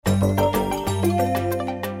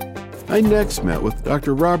I next met with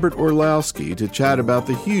Dr. Robert Orlowski to chat about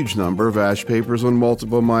the huge number of ASH papers on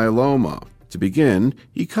multiple myeloma. To begin,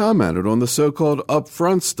 he commented on the so-called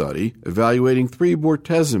Upfront study evaluating 3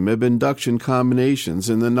 bortezomib induction combinations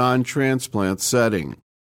in the non-transplant setting.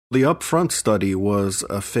 The Upfront study was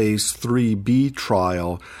a phase 3b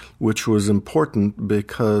trial, which was important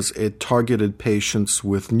because it targeted patients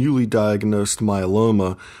with newly diagnosed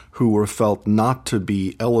myeloma who were felt not to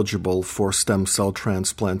be eligible for stem cell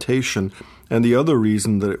transplantation. And the other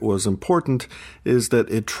reason that it was important is that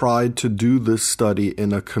it tried to do this study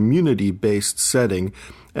in a community-based setting,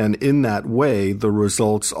 and in that way, the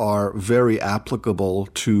results are very applicable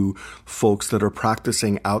to folks that are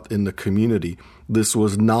practicing out in the community. This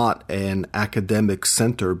was not an academic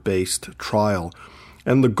center-based trial.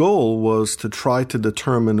 And the goal was to try to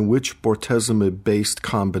determine which bortezomib-based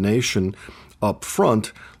combination up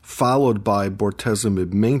front, followed by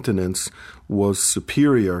bortezomib maintenance, was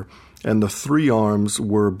superior. And the 3 arms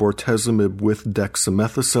were bortezomib with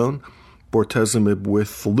dexamethasone, bortezomib with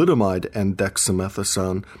thalidomide and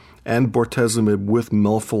dexamethasone, and bortezomib with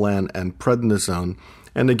melphalan and prednisone.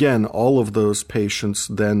 And again, all of those patients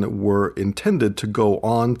then were intended to go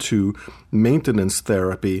on to maintenance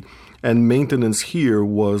therapy, and maintenance here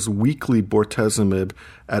was weekly bortezomib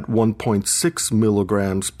at 1.6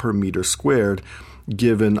 milligrams per meter squared,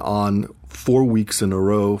 given on 4 weeks in a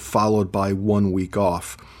row, followed by 1 week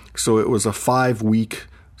off. So it was a 5-week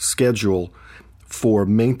schedule for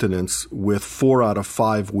maintenance with 4 out of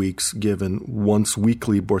 5 weeks given once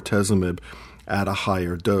weekly bortezomib at a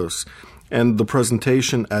higher dose. And the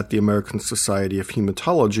presentation at the American Society of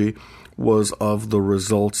Hematology was of the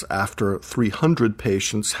results after 300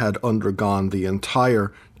 patients had undergone the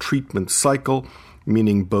entire treatment cycle,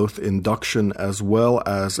 meaning both induction as well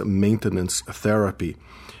as maintenance therapy.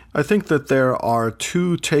 I think that there are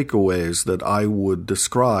 2 takeaways that I would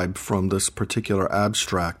describe from this particular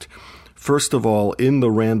abstract. First of all, in the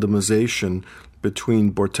randomization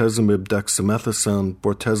between bortezomib dexamethasone,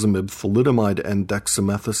 bortezomib thalidomide and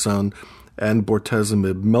dexamethasone, and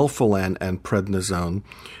bortezomib melphalan and prednisone,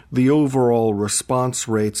 the overall response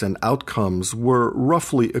rates and outcomes were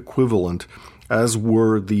roughly equivalent, as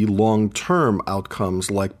were the long-term outcomes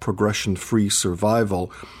like progression-free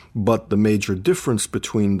survival. But the major difference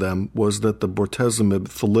between them was that the bortezomib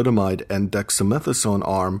thalidomide and dexamethasone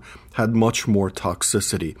arm had much more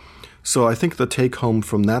toxicity. So I think the take-home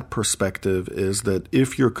from that perspective is that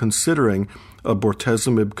if you're considering a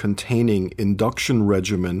bortezomib-containing induction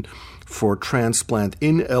regimen for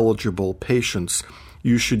transplant-ineligible patients,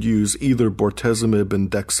 you should use either bortezomib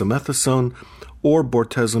and dexamethasone or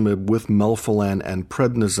bortezomib with melphalan and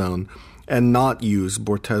prednisone, and not use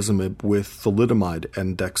bortezomib with thalidomide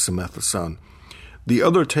and dexamethasone. The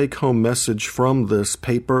other take-home message from this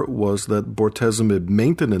paper was that bortezomib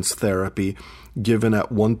maintenance therapy given at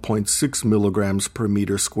 1.6 milligrams per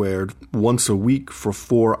meter squared once a week for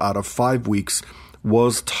 4 out of 5 weeks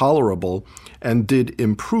was tolerable and did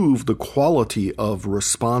improve the quality of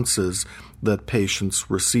responses that patients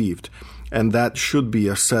received. And that should be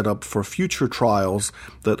a setup for future trials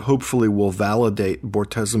that hopefully will validate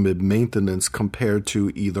bortezomib maintenance compared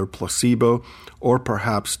to either placebo or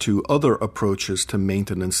perhaps to other approaches to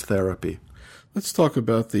maintenance therapy. Let's talk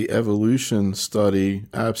about the evolution study,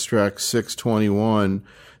 abstract 621,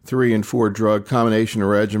 3 and 4 drug combination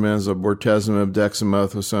regimens of bortezomib,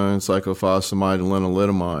 dexamethasone, cyclophosphamide, and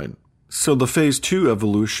lenalidomide. So the phase 2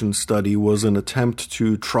 evolution study was an attempt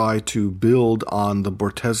to try to build on the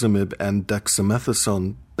bortezomib and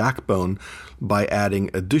dexamethasone backbone by adding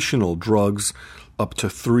additional drugs, up to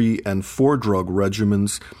 3 and 4 drug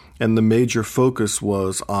regimens, and the major focus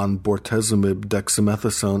was on bortezomib,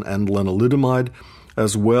 dexamethasone, and lenalidomide,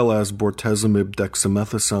 as well as bortezomib,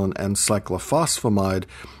 dexamethasone, and cyclophosphamide.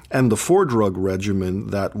 And the 4-drug regimen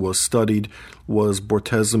that was studied was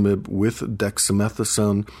bortezomib with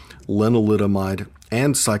dexamethasone, lenalidomide,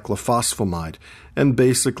 and cyclophosphamide. And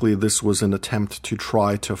basically this was an attempt to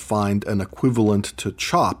try to find an equivalent to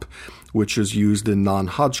CHOP, which is used in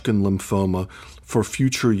non-Hodgkin lymphoma, for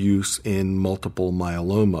future use in multiple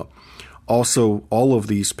myeloma. Also, all of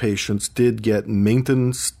these patients did get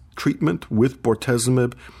maintenance treatment with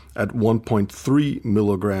bortezomib at 1.3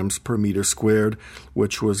 milligrams per meter squared,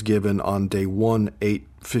 which was given on day 1, 8,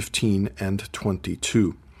 15, and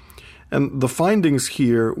 22. And the findings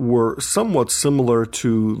here were somewhat similar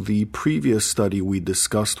to the previous study we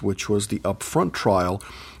discussed, which was the Upfront trial,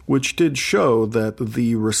 which did show that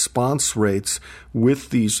the response rates with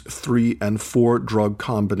these 3 and 4 drug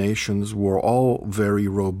combinations were all very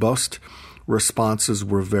robust. Responses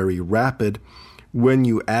were very rapid. when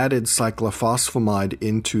you added cyclophosphamide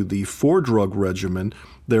into the 4-drug regimen,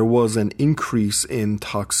 there was an increase in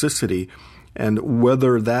toxicity. And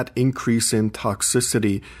whether that increase in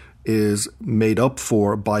toxicity is made up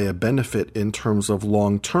for by a benefit in terms of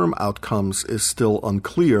long-term outcomes is still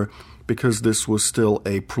unclear, because this was still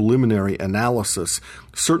a preliminary analysis.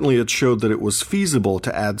 Certainly it showed that it was feasible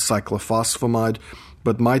to add cyclophosphamide,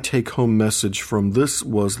 but my take-home message from this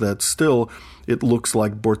was that still it looks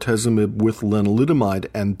like bortezomib with lenalidomide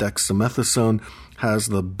and dexamethasone has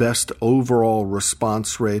the best overall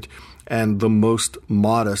response rate and the most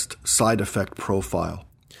modest side effect profile.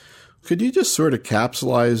 Could you just sort of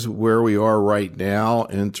capsulize where we are right now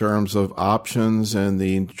in terms of options in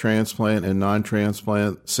the transplant and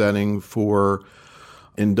non-transplant setting for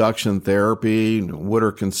induction therapy? What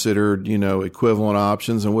are considered, equivalent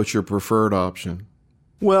options, and what's your preferred option?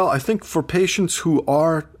 Well, I think for patients who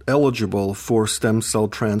are eligible for stem cell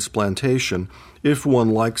transplantation, if one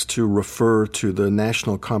likes to refer to the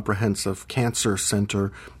National Comprehensive Cancer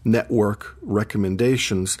Center network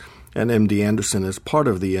recommendations, and MD Anderson is part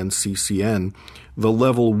of the NCCN, the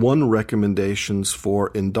level 1 recommendations for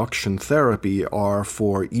induction therapy are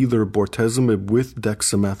for either bortezomib with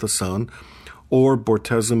dexamethasone or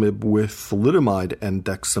bortezomib with thalidomide and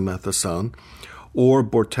dexamethasone, or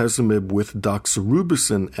bortezomib with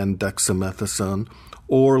doxorubicin and dexamethasone,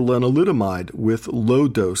 or lenalidomide with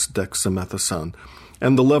low-dose dexamethasone.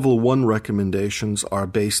 And the level 1 recommendations are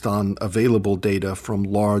based on available data from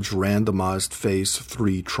large randomized phase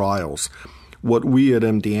 3 trials. What we at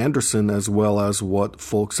MD Anderson, as well as what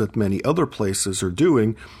folks at many other places are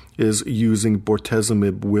doing, is using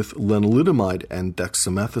bortezomib with lenalidomide and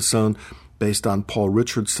dexamethasone based on Paul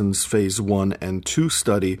Richardson's phase 1 and 2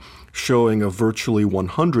 study showing a virtually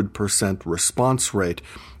 100% response rate.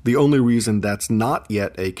 The only reason that's not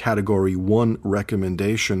yet a Category 1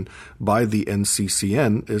 recommendation by the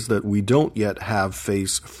NCCN is that we don't yet have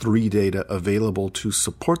Phase 3 data available to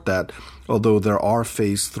support that, although there are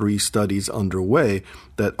Phase 3 studies underway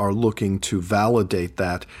that are looking to validate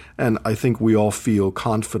that, and I think we all feel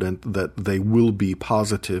confident that they will be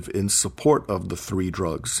positive in support of the 3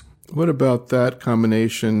 drugs. What about that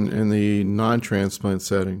combination in the non-transplant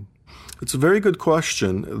setting? It's a very good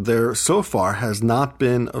question. There so far has not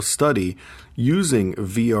been a study using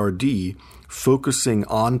VRD focusing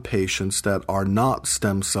on patients that are not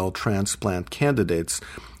stem cell transplant candidates.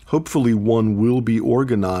 Hopefully one will be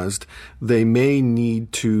organized. They may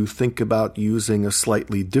need to think about using a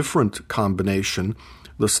slightly different combination.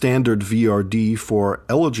 The standard VRD for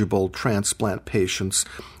eligible transplant patients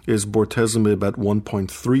is bortezomib at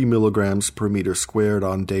 1.3 milligrams per meter squared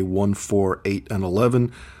on day 1, 4, 8, and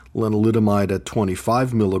 11, lenalidomide at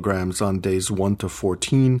 25 milligrams on days 1 to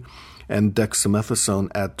 14, and dexamethasone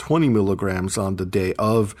at 20 milligrams on the day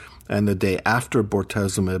of and the day after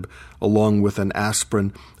bortezomib, along with an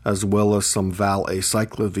aspirin as well as some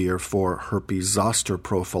valacyclovir for herpes zoster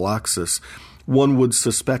prophylaxis. One would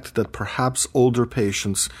suspect that perhaps older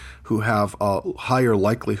patients who have a higher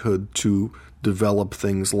likelihood to develop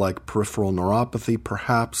things like peripheral neuropathy,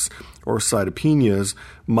 perhaps, or cytopenias,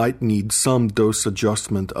 might need some dose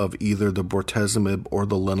adjustment of either the bortezomib or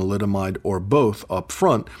the lenalidomide or both up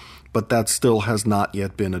front, but that still has not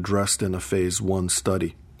yet been addressed in a phase 1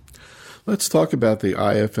 study. Let's talk about the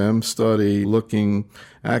IFM study looking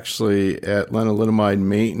actually at lenalidomide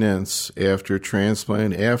maintenance after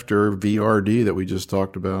transplant, after VRD that we just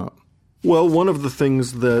talked about. Well, one of the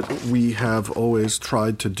things that we have always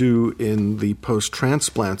tried to do in the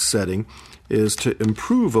post-transplant setting is to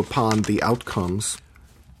improve upon the outcomes.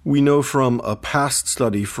 We know from a past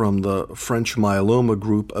study from the French myeloma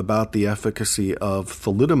group about the efficacy of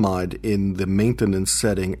thalidomide in the maintenance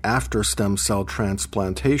setting after stem cell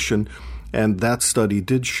transplantation, and that study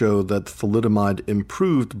did show that thalidomide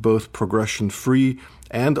improved both progression-free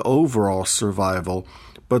and overall survival,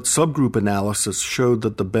 but subgroup analysis showed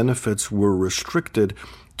that the benefits were restricted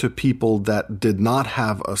to people that did not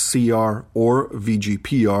have a CR or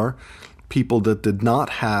VGPR, people that did not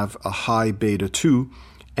have a high beta-2,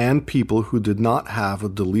 and people who did not have a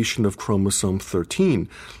deletion of chromosome 13.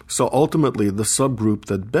 So ultimately, the subgroup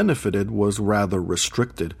that benefited was rather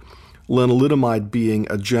restricted. Lenalidomide, being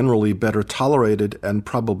a generally better tolerated and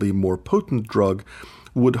probably more potent drug,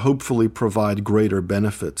 would hopefully provide greater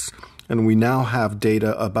benefits. And we now have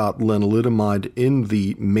data about lenalidomide in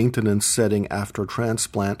the maintenance setting after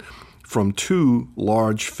transplant from 2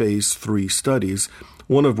 large phase 3 studies,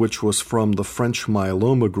 one of which was from the French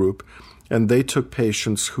myeloma group, and they took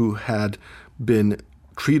patients who had been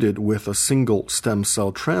treated with a single stem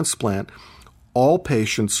cell transplant. All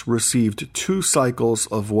patients received 2 cycles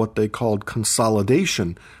of what they called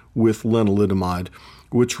consolidation with lenalidomide,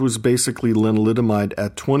 which was basically lenalidomide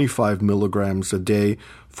at 25 milligrams a day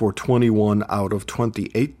for 21 out of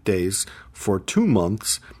 28 days for 2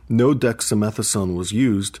 months. No dexamethasone was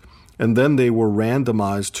used. And then they were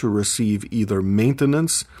randomized to receive either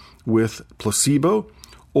maintenance with placebo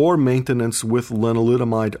or maintenance with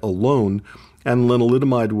lenalidomide alone. And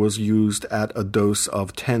lenalidomide was used at a dose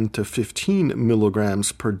of 10 to 15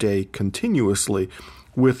 milligrams per day continuously,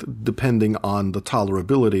 with, depending on the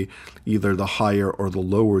tolerability, either the higher or the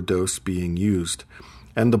lower dose being used.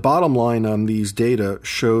 And the bottom line on these data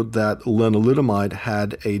showed that lenalidomide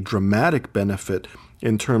had a dramatic benefit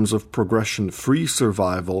in terms of progression-free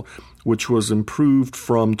survival, which was improved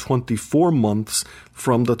from 24 months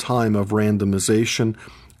from the time of randomization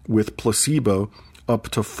with placebo up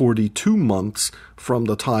to 42 months from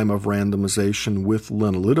the time of randomization with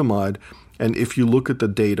lenalidomide. And if you look at the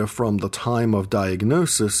data from the time of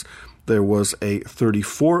diagnosis, there was a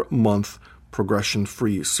 34-month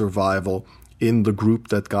progression-free survival in the group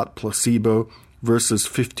that got placebo versus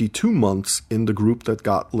 52 months in the group that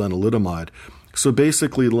got lenalidomide. So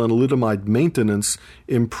basically, lenalidomide maintenance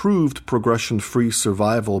improved progression-free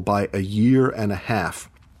survival by a year and a half.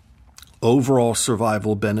 Overall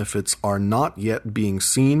survival benefits are not yet being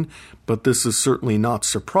seen, but this is certainly not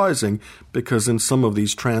surprising because in some of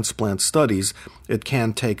these transplant studies, it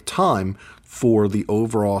can take time for the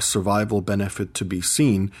overall survival benefit to be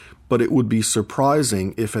seen, but it would be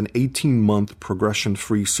surprising if an 18-month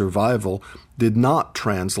progression-free survival did not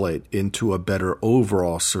translate into a better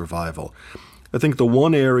overall survival. I think the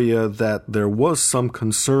one area that there was some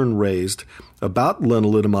concern raised about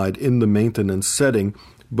lenalidomide in the maintenance setting,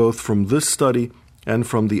 both from this study and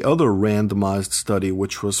from the other randomized study,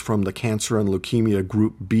 which was from the Cancer and Leukemia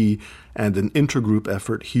Group B and an intergroup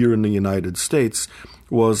effort here in the United States,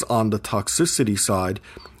 was on the toxicity side.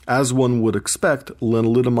 As one would expect,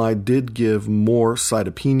 lenalidomide did give more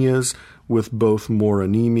cytopenias, with both more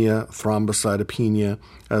anemia, thrombocytopenia,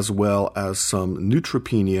 as well as some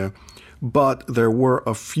neutropenia. But there were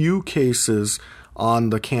a few cases on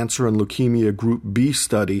the Cancer and Leukemia Group B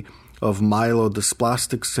study of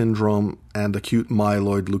myelodysplastic syndrome and acute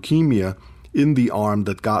myeloid leukemia in the arm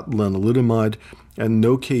that got lenalidomide, and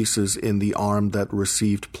no cases in the arm that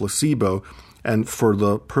received placebo. And for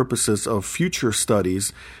the purposes of future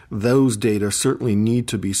studies, those data certainly need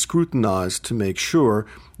to be scrutinized to make sure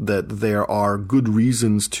that there are good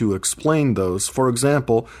reasons to explain those. For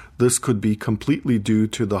example, this could be completely due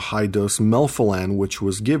to the high-dose melphalan which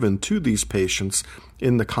was given to these patients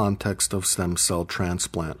in the context of stem cell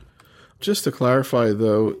transplant. Just to clarify,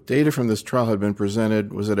 though, data from this trial had been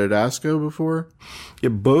presented, was it at ASCO before? Yeah,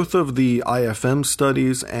 both of the IFM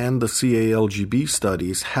studies and the CALGB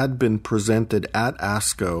studies had been presented at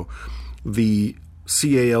ASCO. The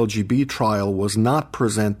CALGB trial was not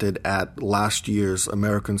presented at last year's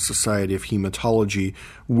American Society of Hematology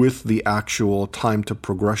with the actual time to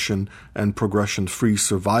progression and progression-free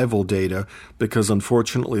survival data because,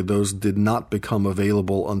 unfortunately, those did not become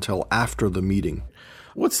available until after the meeting.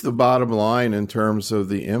 What's the bottom line in terms of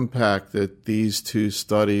the impact that these two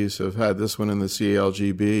studies have had, this one and the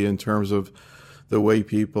CALGB, in terms of the way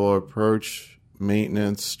people approach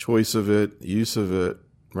maintenance, choice of it, use of it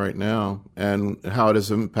right now, and how it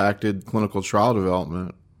has impacted clinical trial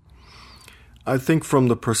development? I think from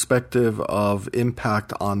the perspective of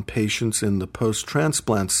impact on patients in the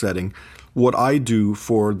post-transplant setting, what I do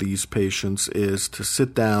for these patients is to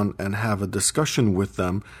sit down and have a discussion with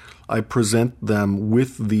them. I present them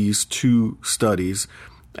with these two studies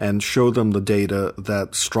and show them the data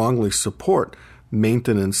that strongly support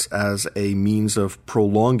maintenance as a means of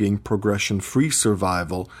prolonging progression-free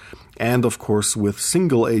survival. And of course, with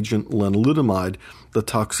single-agent lenalidomide, the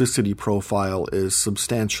toxicity profile is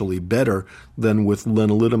substantially better than with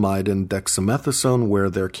lenalidomide and dexamethasone, where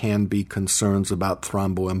there can be concerns about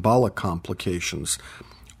thromboembolic complications.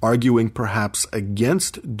 Arguing perhaps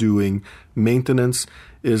against doing maintenance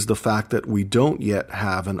is the fact that we don't yet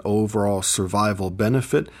have an overall survival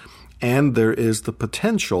benefit, and there is the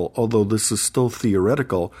potential, although this is still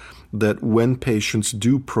theoretical, that when patients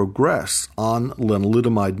do progress on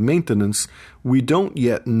lenalidomide maintenance, we don't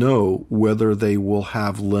yet know whether they will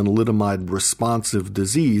have lenalidomide responsive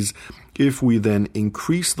disease if we then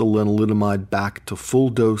increase the lenalidomide back to full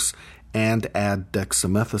dose and add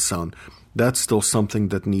dexamethasone. That's still something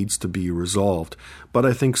that needs to be resolved. But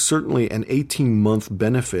I think certainly an 18-month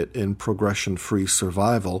benefit in progression-free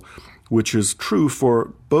survival, which is true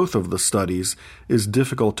for both of the studies, is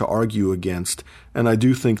difficult to argue against. And I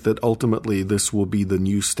do think that ultimately this will be the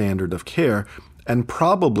new standard of care, and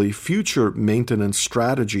probably future maintenance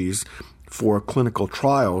strategies for clinical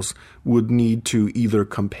trials would need to either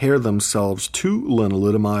compare themselves to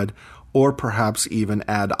lenalidomide or perhaps even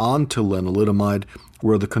add on to lenalidomide,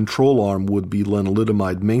 where the control arm would be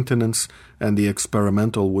lenalidomide maintenance and the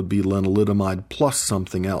experimental would be lenalidomide plus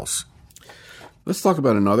something else. Let's talk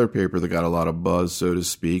about another paper that got a lot of buzz, so to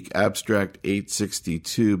speak, Abstract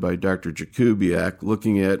 862 by Dr. Jakubiak,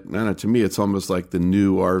 looking at, I don't know, to me it's almost like the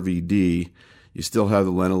new RVD. You still have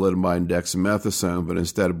the lenalidomide and dexamethasone, but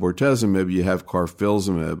instead of bortezomib, you have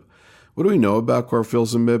carfilzomib. What do we know about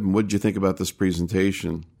carfilzomib, and what did you think about this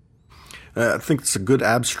presentation? I think it's a good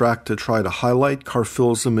abstract to try to highlight.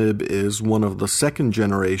 Carfilzomib is one of the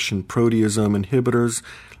second-generation proteasome inhibitors.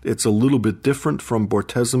 It's a little bit different from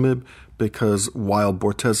bortezomib because while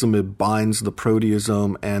bortezomib binds the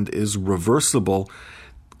proteasome and is reversible,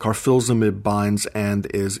 carfilzomib binds and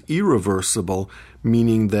is irreversible,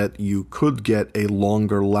 meaning that you could get a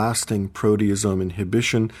longer-lasting proteasome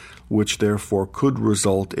inhibition, which therefore could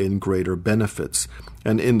result in greater benefits.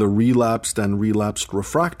 And in the relapsed and relapsed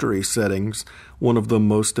refractory settings, one of the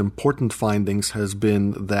most important findings has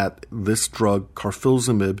been that this drug,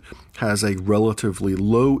 carfilzomib, has a relatively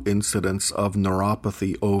low incidence of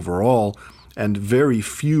neuropathy overall and very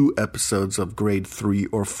few episodes of grade 3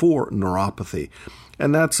 or 4 neuropathy.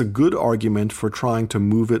 And that's a good argument for trying to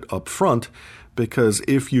move it up front, because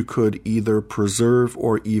if you could either preserve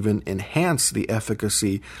or even enhance the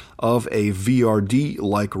efficacy of a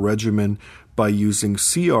VRD-like regimen by using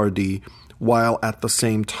CRD, while at the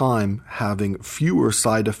same time having fewer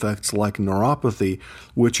side effects like neuropathy,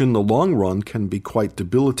 which in the long run can be quite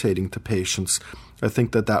debilitating to patients, I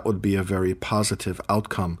think that that would be a very positive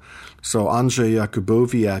outcome. So Andrzej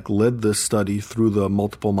Jakubowiak led this study through the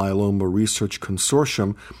Multiple Myeloma Research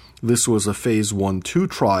Consortium. This was a phase 1/2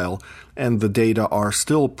 trial, and the data are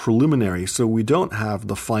still preliminary, so we don't have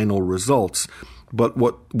the final results. But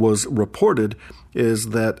what was reported is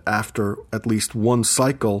that after at least one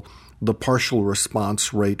cycle, the partial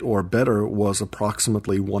response rate or better was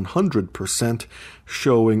approximately 100%,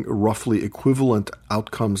 showing roughly equivalent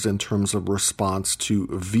outcomes in terms of response to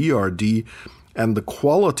VRD, and the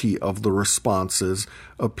quality of the responses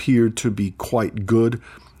appeared to be quite good.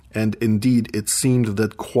 And indeed, it seemed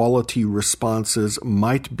that quality responses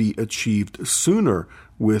might be achieved sooner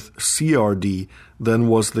with CRD than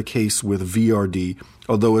was the case with VRD,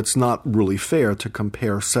 although it's not really fair to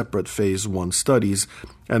compare separate phase 1 studies,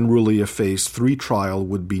 and really a phase 3 trial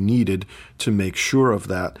would be needed to make sure of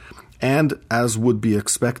that. And as would be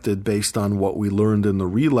expected based on what we learned in the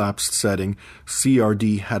relapsed setting,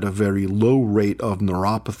 CRD had a very low rate of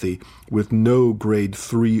neuropathy with no grade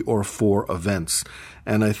 3 or 4 events.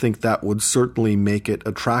 And I think that would certainly make it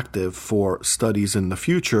attractive for studies in the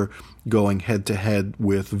future going head-to-head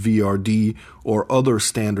with VRD or other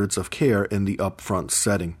standards of care in the upfront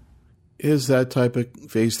setting. Is that type of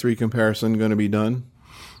phase 3 comparison going to be done?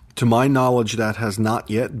 To my knowledge, that has not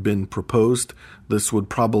yet been proposed. This would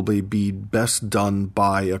probably be best done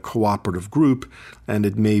by a cooperative group, and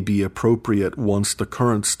it may be appropriate once the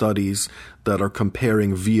current studies that are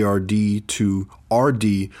comparing VRD to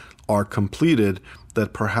RD are completed,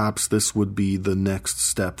 that perhaps this would be the next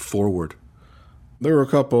step forward. There were a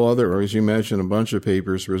couple other, as you mentioned, a bunch of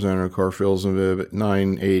papers presented on carfilzomib,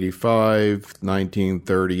 985,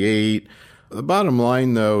 1938. The bottom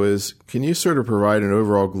line, though, is can you sort of provide an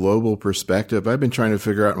overall global perspective? I've been trying to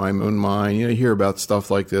figure out in my own mind, you hear about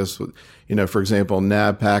stuff like this, for example,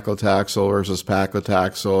 nab-paclitaxel versus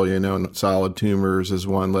paclitaxel, solid tumors is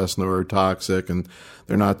one less neurotoxic, and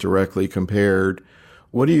they're not directly compared.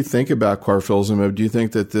 What do you think about carfilzomib? Do you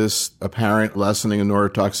think that this apparent lessening of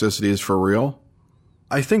neurotoxicity is for real?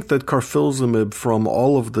 I think that carfilzomib, from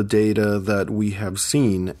all of the data that we have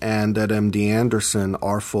seen, and at MD Anderson,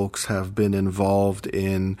 our folks have been involved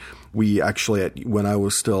in, when I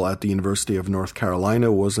was still at the University of North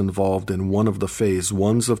Carolina, was involved in one of the phase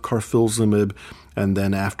 1s of carfilzomib, and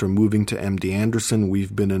then after moving to MD Anderson,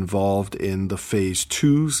 we've been involved in the phase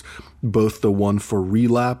 2s, both the one for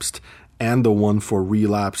relapsed and the one for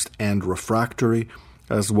relapsed and refractory,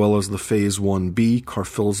 as well as the phase 1b,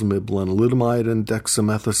 carfilzomib, lenalidomide, and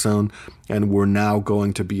dexamethasone, and we're now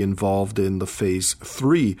going to be involved in the phase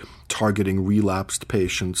 3 targeting relapsed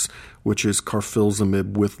patients, which is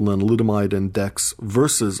carfilzomib with lenalidomide and dex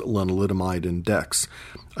versus lenalidomide and dex.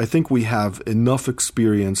 I think we have enough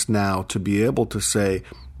experience now to be able to say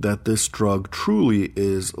that this drug truly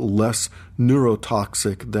is less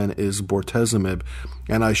neurotoxic than is bortezomib,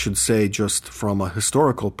 and I should say, just from a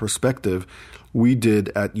historical perspective, we did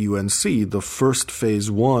at UNC the first phase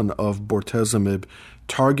 1 of bortezomib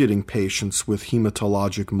targeting patients with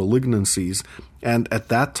hematologic malignancies. And at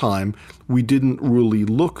that time, we didn't really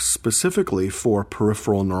look specifically for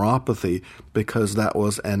peripheral neuropathy because that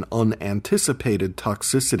was an unanticipated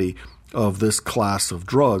toxicity of this class of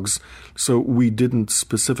drugs. So we didn't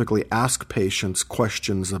specifically ask patients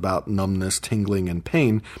questions about numbness, tingling, and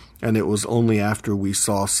pain. And it was only after we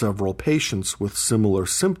saw several patients with similar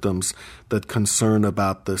symptoms that concern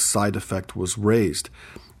about this side effect was raised.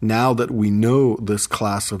 Now that we know this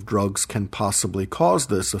class of drugs can possibly cause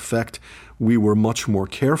this effect, we were much more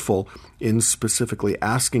careful in specifically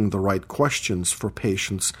asking the right questions for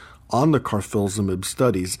patients on the carfilzomib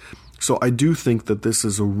studies. So I do think that this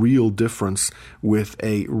is a real difference with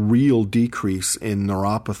a real decrease in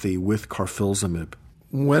neuropathy with carfilzomib.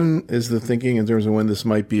 When is the thinking in terms of when this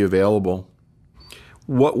might be available?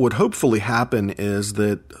 What would hopefully happen is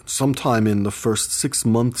that sometime in the first 6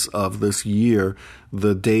 months of this year,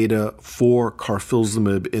 the data for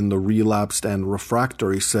carfilzomib in the relapsed and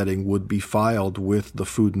refractory setting would be filed with the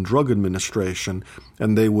Food and Drug Administration,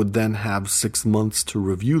 and they would then have 6 months to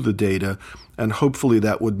review the data, and hopefully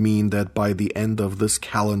that would mean that by the end of this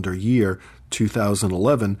calendar year,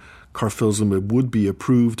 2011, carfilzomib would be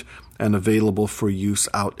approved and available for use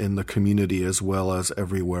out in the community as well as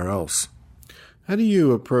everywhere else. How do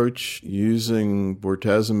you approach using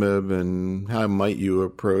bortezomib, and how might you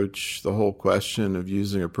approach the whole question of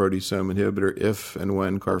using a proteasome inhibitor if and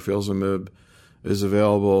when carfilzomib is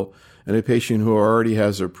available in a patient who already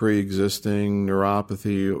has a pre-existing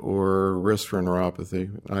neuropathy or risk for neuropathy,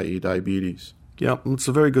 i.e. diabetes? Yeah, it's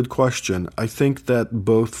a very good question. I think that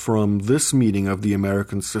both from this meeting of the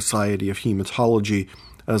American Society of Hematology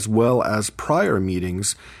as well as prior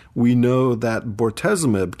meetings, we know that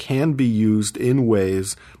bortezomib can be used in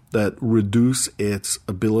ways that reduce its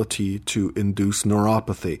ability to induce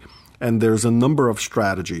neuropathy. And there's a number of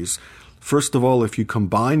strategies. First of all, if you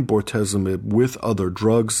combine bortezomib with other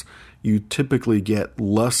drugs, you typically get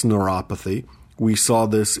less neuropathy. We saw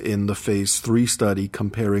this in the phase 3 study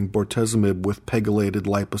comparing bortezomib with pegylated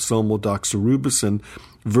liposomal doxorubicin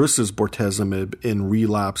versus bortezomib in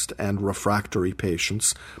relapsed and refractory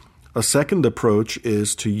patients. A second approach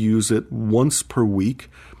is to use it once per week,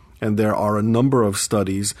 and there are a number of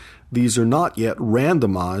studies. These are not yet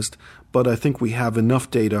randomized, but I think we have enough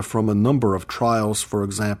data from a number of trials. For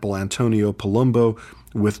example, Antonio Palumbo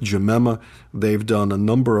with Gemema, they've done a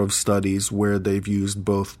number of studies where they've used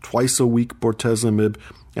both twice-a-week bortezomib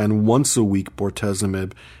and once-a-week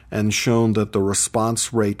bortezomib and shown that the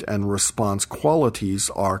response rate and response qualities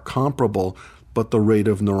are comparable, but the rate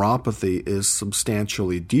of neuropathy is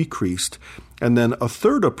substantially decreased. And then a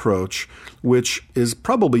third approach, which is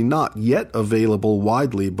probably not yet available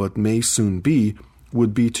widely but may soon be,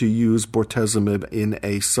 would be to use bortezomib in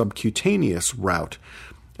a subcutaneous route.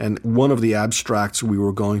 And one of the abstracts we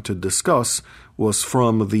were going to discuss was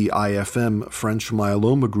from the IFM French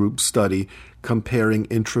Myeloma Group study comparing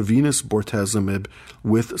intravenous bortezomib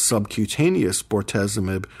with subcutaneous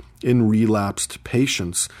bortezomib in relapsed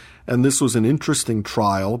patients. And this was an interesting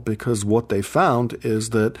trial because what they found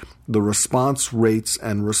is that the response rates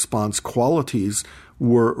and response qualities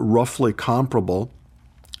were roughly comparable.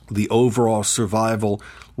 The overall survival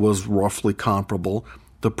was roughly comparable.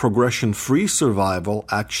 The progression-free survival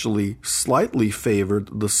actually slightly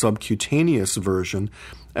favored the subcutaneous version.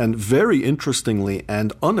 And very interestingly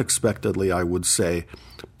and unexpectedly, I would say,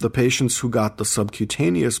 the patients who got the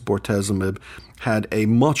subcutaneous bortezomib had a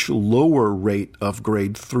much lower rate of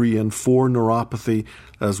grade 3 and 4 neuropathy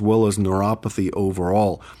as well as neuropathy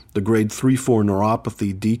overall. The grade 3-4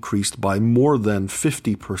 neuropathy decreased by more than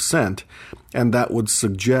 50%, and that would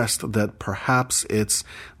suggest that perhaps it's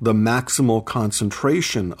the maximal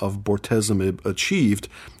concentration of bortezomib achieved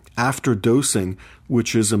after dosing,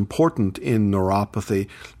 which is important in neuropathy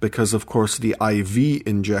because, of course, the IV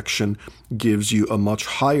injection gives you a much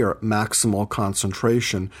higher maximal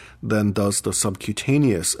concentration than does the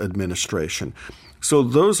subcutaneous administration. So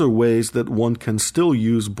those are ways that one can still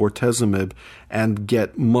use bortezomib and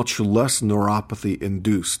get much less neuropathy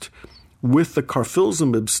induced. With the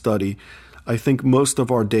carfilzomib study, I think most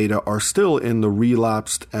of our data are still in the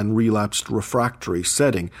relapsed and relapsed refractory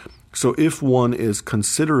setting. So if one is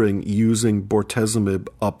considering using bortezomib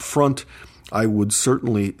up front, I would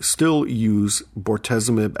certainly still use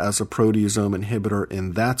bortezomib as a proteasome inhibitor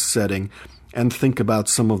in that setting and think about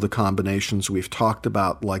some of the combinations we've talked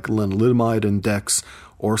about, like lenalidomide and dex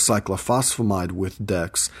or cyclophosphamide with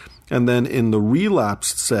dex. And then in the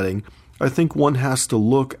relapsed setting, I think one has to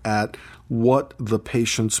look at what the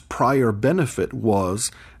patient's prior benefit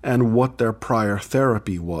was and what their prior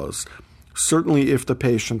therapy was. Certainly, if the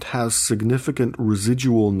patient has significant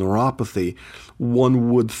residual neuropathy, one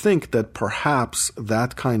would think that perhaps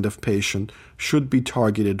that kind of patient should be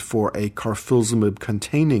targeted for a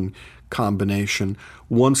carfilzomib-containing combination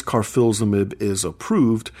once carfilzomib is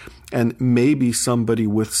approved, and maybe somebody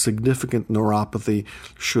with significant neuropathy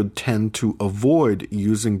should tend to avoid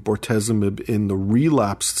using bortezomib in the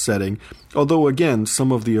relapsed setting, although again,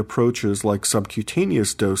 some of the approaches like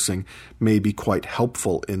subcutaneous dosing may be quite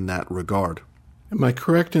helpful in that regard. Am I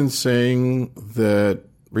correct in saying that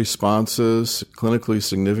responses, clinically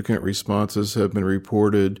significant responses, have been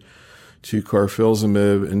reported to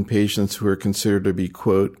carfilzomib in patients who are considered to be,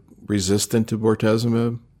 quote, resistant to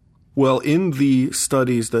bortezomib? Well, in the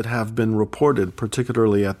studies that have been reported,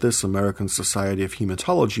 particularly at this American Society of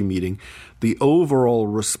Hematology meeting, the overall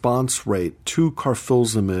response rate to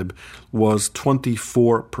carfilzomib was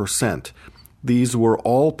 24%. These were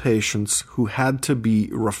all patients who had to be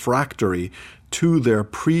refractory to their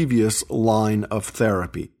previous line of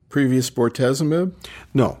therapy. Previous bortezomib?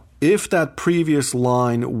 No. If that previous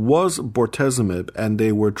line was bortezomib and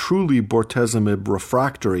they were truly bortezomib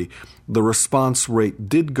refractory, the response rate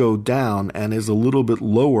did go down and is a little bit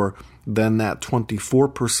lower than that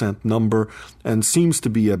 24% number and seems to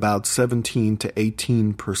be about 17 to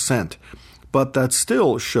 18%. But that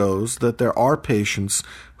still shows that there are patients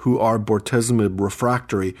who are bortezomib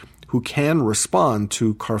refractory who can respond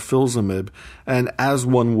to carfilzomib, and as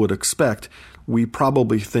one would expect, we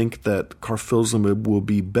probably think that carfilzomib will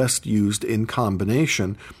be best used in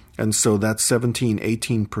combination, and so that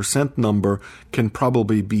 17-18% number can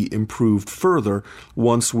probably be improved further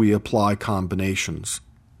once we apply combinations.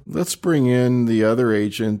 Let's bring in the other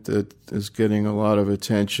agent that is getting a lot of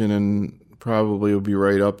attention and probably will be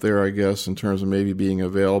right up there, I guess, in terms of maybe being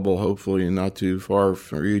available, hopefully, and not too far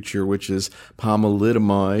future, which is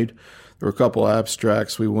pomalidomide. There were a couple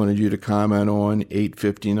abstracts we wanted you to comment on,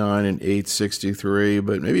 859 and 863,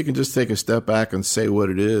 but maybe you can just take a step back and say what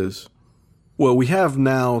it is. Well, we have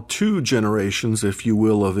now two generations, if you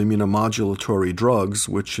will, of immunomodulatory drugs,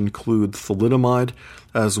 which include thalidomide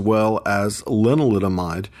as well as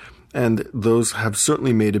lenalidomide, and those have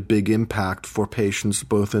certainly made a big impact for patients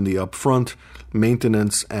both in the upfront,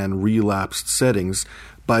 maintenance, and relapsed settings.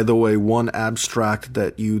 By the way, one abstract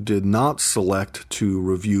that you did not select to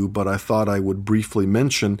review, but I thought I would briefly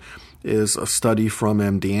mention, is a study from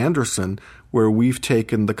MD Anderson where we've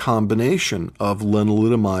taken the combination of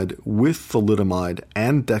lenalidomide with thalidomide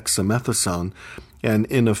and dexamethasone, and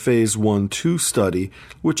in a phase 1-2 study,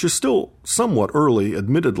 which is still somewhat early,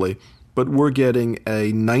 admittedly, but we're getting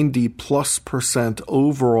a 90+%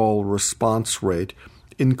 overall response rate,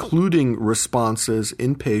 including responses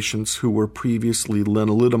in patients who were previously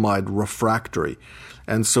lenalidomide refractory.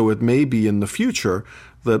 And so it may be in the future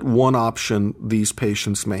that one option these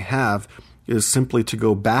patients may have is simply to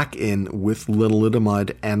go back in with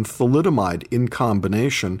lenalidomide and thalidomide in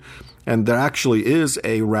combination. And there actually is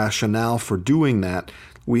a rationale for doing that.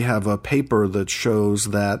 We have a paper that shows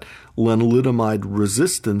that lenalidomide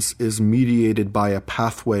resistance is mediated by a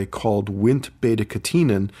pathway called Wnt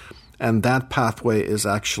beta-catenin, and that pathway is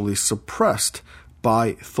actually suppressed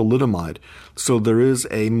by thalidomide. So there is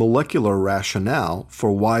a molecular rationale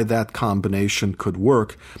for why that combination could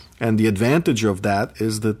work, and the advantage of that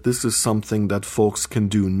is that this is something that folks can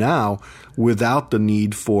do now without the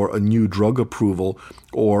need for a new drug approval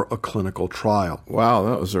or a clinical trial. Wow,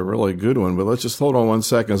 that was a really good one. But let's just hold on 1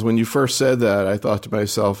 second. When you first said that, I thought to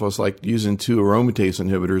myself, I was like using two aromatase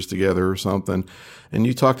inhibitors together or something. And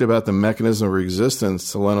you talked about the mechanism of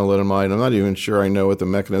resistance to lenalidomide. I'm not even sure I know what the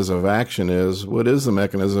mechanism of action is. What is the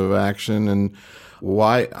mechanism of action and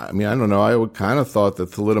why? I mean, I don't know. I would kind of thought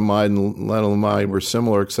that thalidomide and lenalidomide were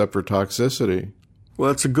similar except for toxicity.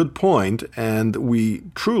 Well, that's a good point, and we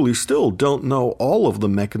truly still don't know all of the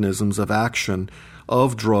mechanisms of action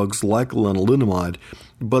of drugs like lenalidomide.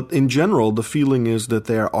 But in general, the feeling is that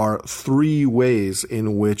there are three ways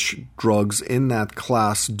in which drugs in that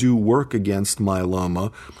class do work against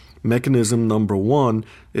myeloma. Mechanism number one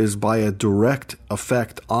is by a direct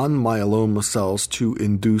effect on myeloma cells to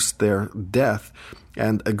induce their death,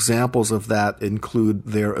 and examples of that include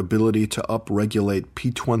their ability to upregulate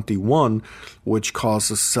P21, which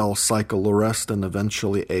causes cell cycle arrest and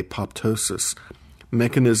eventually apoptosis.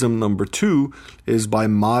 Mechanism number two is by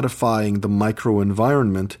modifying the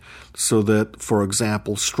microenvironment so that, for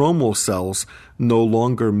example, stromal cells no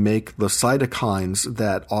longer make the cytokines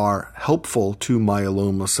that are helpful to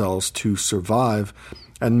myeloma cells to survive.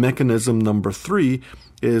 And mechanism number three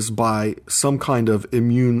is by some kind of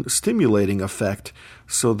immune stimulating effect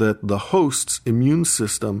so that the host's immune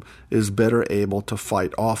system is better able to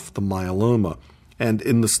fight off the myeloma. And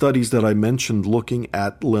in the studies that I mentioned looking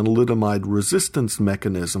at lenalidomide resistance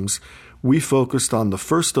mechanisms, we focused on the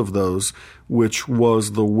first of those, which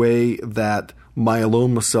was the way that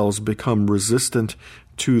myeloma cells become resistant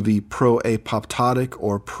to the pro-apoptotic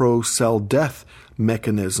or pro-cell death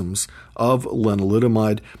mechanisms of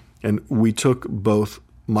lenalidomide. And we took both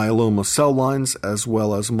myeloma cell lines as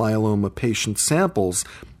well as myeloma patient samples,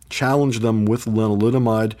 challenged them with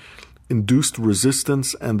lenalidomide, induced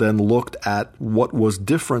resistance, and then looked at what was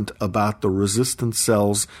different about the resistant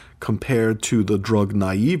cells compared to the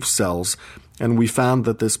drug-naive cells. And we found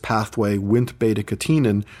that this pathway, Wnt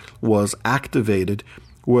beta-catenin, was activated,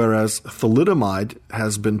 whereas thalidomide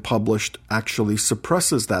has been published actually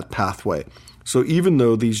suppresses that pathway. So even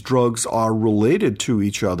though these drugs are related to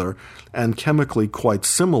each other and chemically quite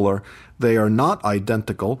similar, they are not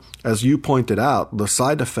identical. As you pointed out, the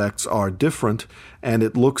side effects are different, and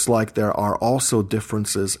it looks like there are also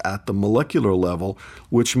differences at the molecular level,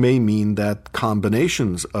 which may mean that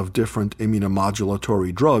combinations of different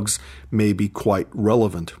immunomodulatory drugs may be quite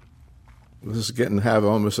relevant. This is getting to have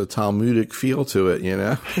almost a Talmudic feel to it, you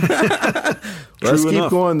know? Let's keep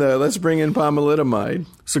going, though. Let's bring in pomalidomide.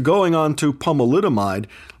 So going on to pomalidomide,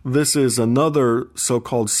 this is another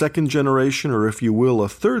so-called second generation, or if you will, a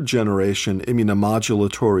third generation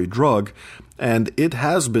immunomodulatory drug. And it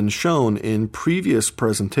has been shown in previous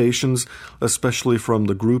presentations, especially from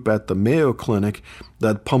the group at the Mayo Clinic,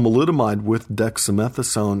 that pomalidomide with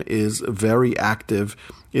dexamethasone is very active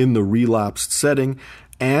in the relapsed setting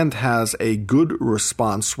and has a good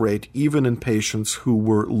response rate even in patients who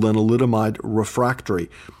were lenalidomide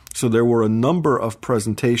refractory. So there were a number of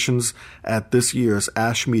presentations at this year's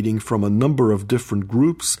ASH meeting from a number of different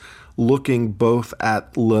groups looking both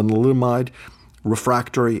at lenalidomide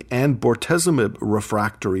refractory and bortezomib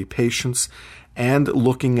refractory patients and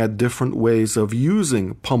looking at different ways of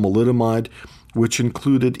using pomalidomide, which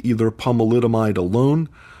included either pomalidomide alone,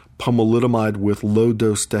 pomalidomide with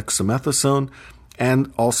low-dose dexamethasone,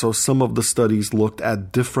 and also some of the studies looked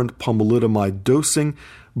at different pomalidomide dosing,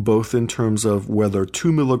 both in terms of whether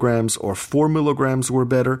 2 milligrams or 4 milligrams were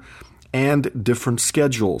better, and different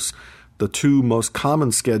schedules. The two most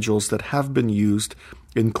common schedules that have been used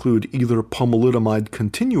include either pomalidomide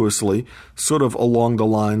continuously, sort of along the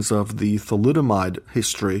lines of the thalidomide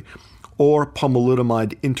history, or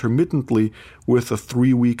pomalidomide intermittently with a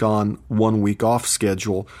 3-week on, 1 week off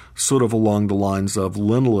schedule, sort of along the lines of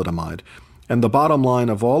lenalidomide. And the bottom line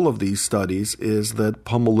of all of these studies is that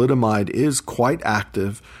pomalidomide is quite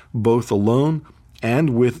active, both alone and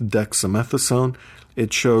with dexamethasone.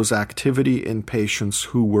 It shows activity in patients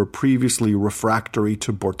who were previously refractory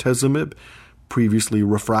to bortezomib, previously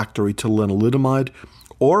refractory to lenalidomide,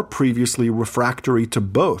 or previously refractory to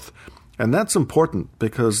both. And that's important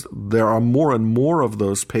because there are more and more of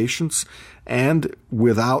those patients, and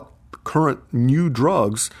without current new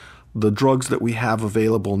drugs, the drugs that we have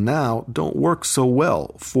available now don't work so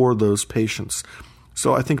well for those patients.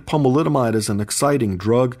 So I think pomalidomide is an exciting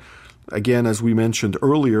drug. Again, as we mentioned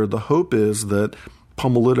earlier, the hope is that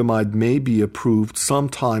pomalidomide may be approved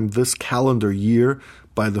sometime this calendar year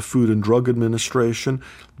by the Food and Drug Administration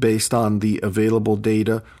based on the available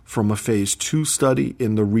data from a phase 2 study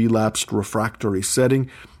in the relapsed refractory setting.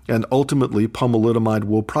 And ultimately, pomalidomide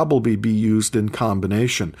will probably be used in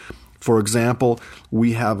combination. For example,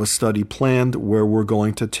 we have a study planned where we're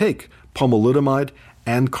going to take pomalidomide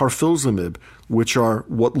and carfilzomib, which are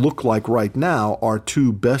what look like right now our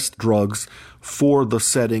two best drugs for the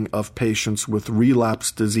setting of patients with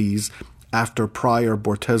relapsed disease after prior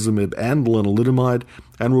bortezomib and lenalidomide,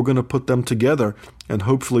 and we're going to put them together, and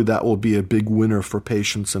hopefully that will be a big winner for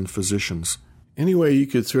patients and physicians. Any way you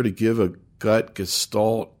could sort of give a gut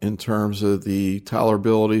gestalt in terms of the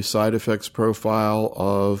tolerability side effects profile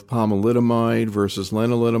of pomalidomide versus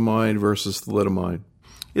lenalidomide versus thalidomide?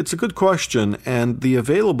 It's a good question, and the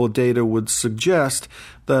available data would suggest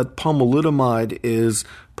that pomalidomide is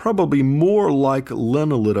probably more like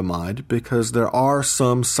lenalidomide because there are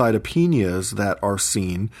some cytopenias that are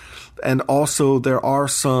seen, and also there are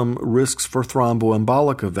some risks for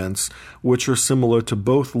thromboembolic events, which are similar to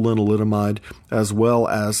both lenalidomide as well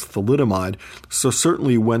as thalidomide. So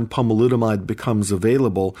certainly when pomalidomide becomes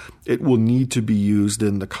available, it will need to be used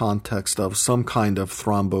in the context of some kind of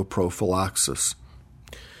thromboprophylaxis.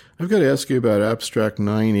 I've got to ask you about Abstract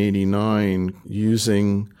 989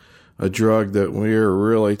 using a drug that we're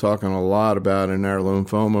really talking a lot about in our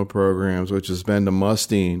lymphoma programs, which is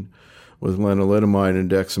bendamustine with lenalidomide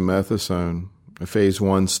and dexamethasone, a phase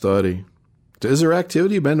 1 study. Is there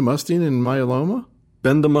activity of bendamustine in myeloma?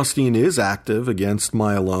 Bendamustine is active against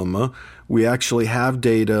myeloma. We actually have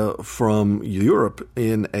data from Europe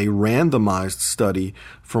in a randomized study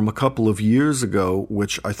from a couple of years ago,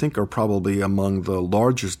 which I think are probably among the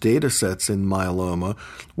largest data sets in myeloma,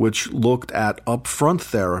 which looked at upfront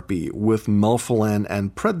therapy with melphalan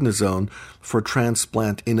and prednisone for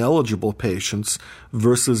transplant-ineligible patients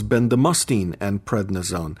versus bendamustine and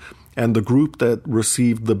prednisone. And the group that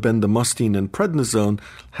received the bendamustine and prednisone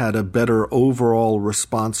had a better overall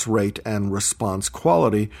response rate and response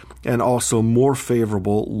quality, and also more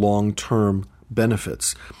favorable long-term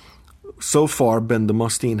benefits. So far,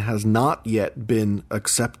 bendamustine has not yet been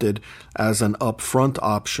accepted as an upfront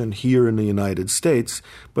option here in the United States,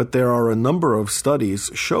 but there are a number of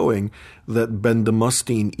studies showing that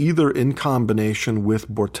bendamustine, either in combination with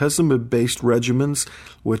bortezomib-based regimens,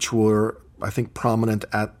 which were I think prominent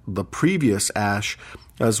at the previous ASH,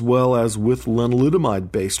 as well as with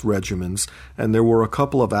lenalidomide-based regimens, and there were a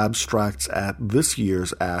couple of abstracts at this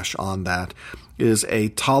year's ASH on that, is a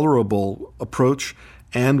tolerable approach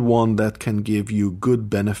and one that can give you good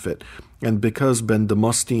benefit. And because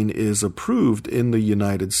bendamustine is approved in the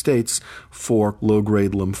United States for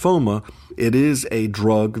low-grade lymphoma, it is a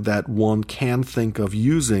drug that one can think of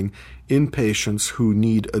using in patients who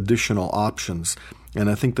need additional options. And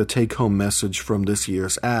I think the take-home message from this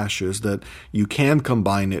year's ASH is that you can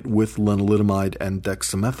combine it with lenalidomide and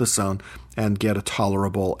dexamethasone and get a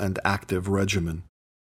tolerable and active regimen.